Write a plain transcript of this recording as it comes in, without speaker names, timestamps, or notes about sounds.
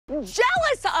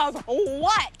Jealous of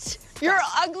what? Your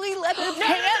ugly leather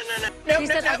pants? She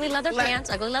said ugly leather pants,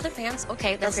 ugly leather pants.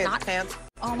 Okay, that's not pants.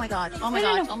 Oh my God, oh my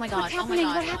God, oh my God, oh my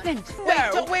God. What happened?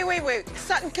 Wait.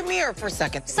 Sutton, come here for a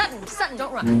second. Sutton,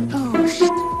 don't run. Oh, shit.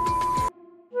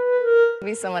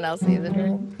 Maybe someone else needs a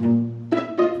drink.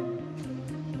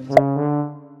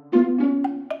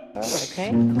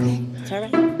 Okay. It's all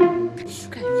right.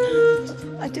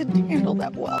 Okay. I didn't handle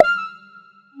that well.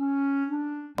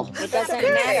 It doesn't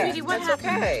matter. Sweetie, what That's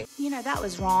happened? okay. You know, that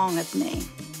was wrong of me.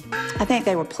 I think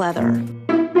they were pleather.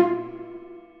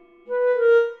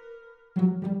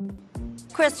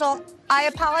 Crystal, I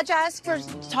apologize for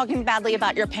talking badly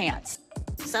about your pants.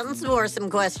 Sutton's wore some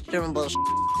questionable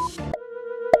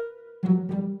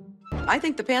I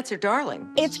think the pants are darling.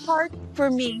 It's hard for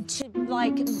me to,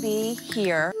 be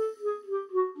here.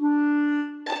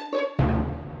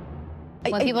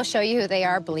 When people show you who they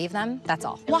are, believe them, that's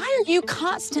all. Why are you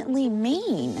constantly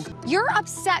mean? You're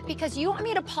upset because you want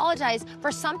me to apologize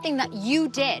for something that you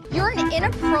did. You're an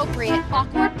inappropriate,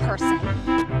 awkward person.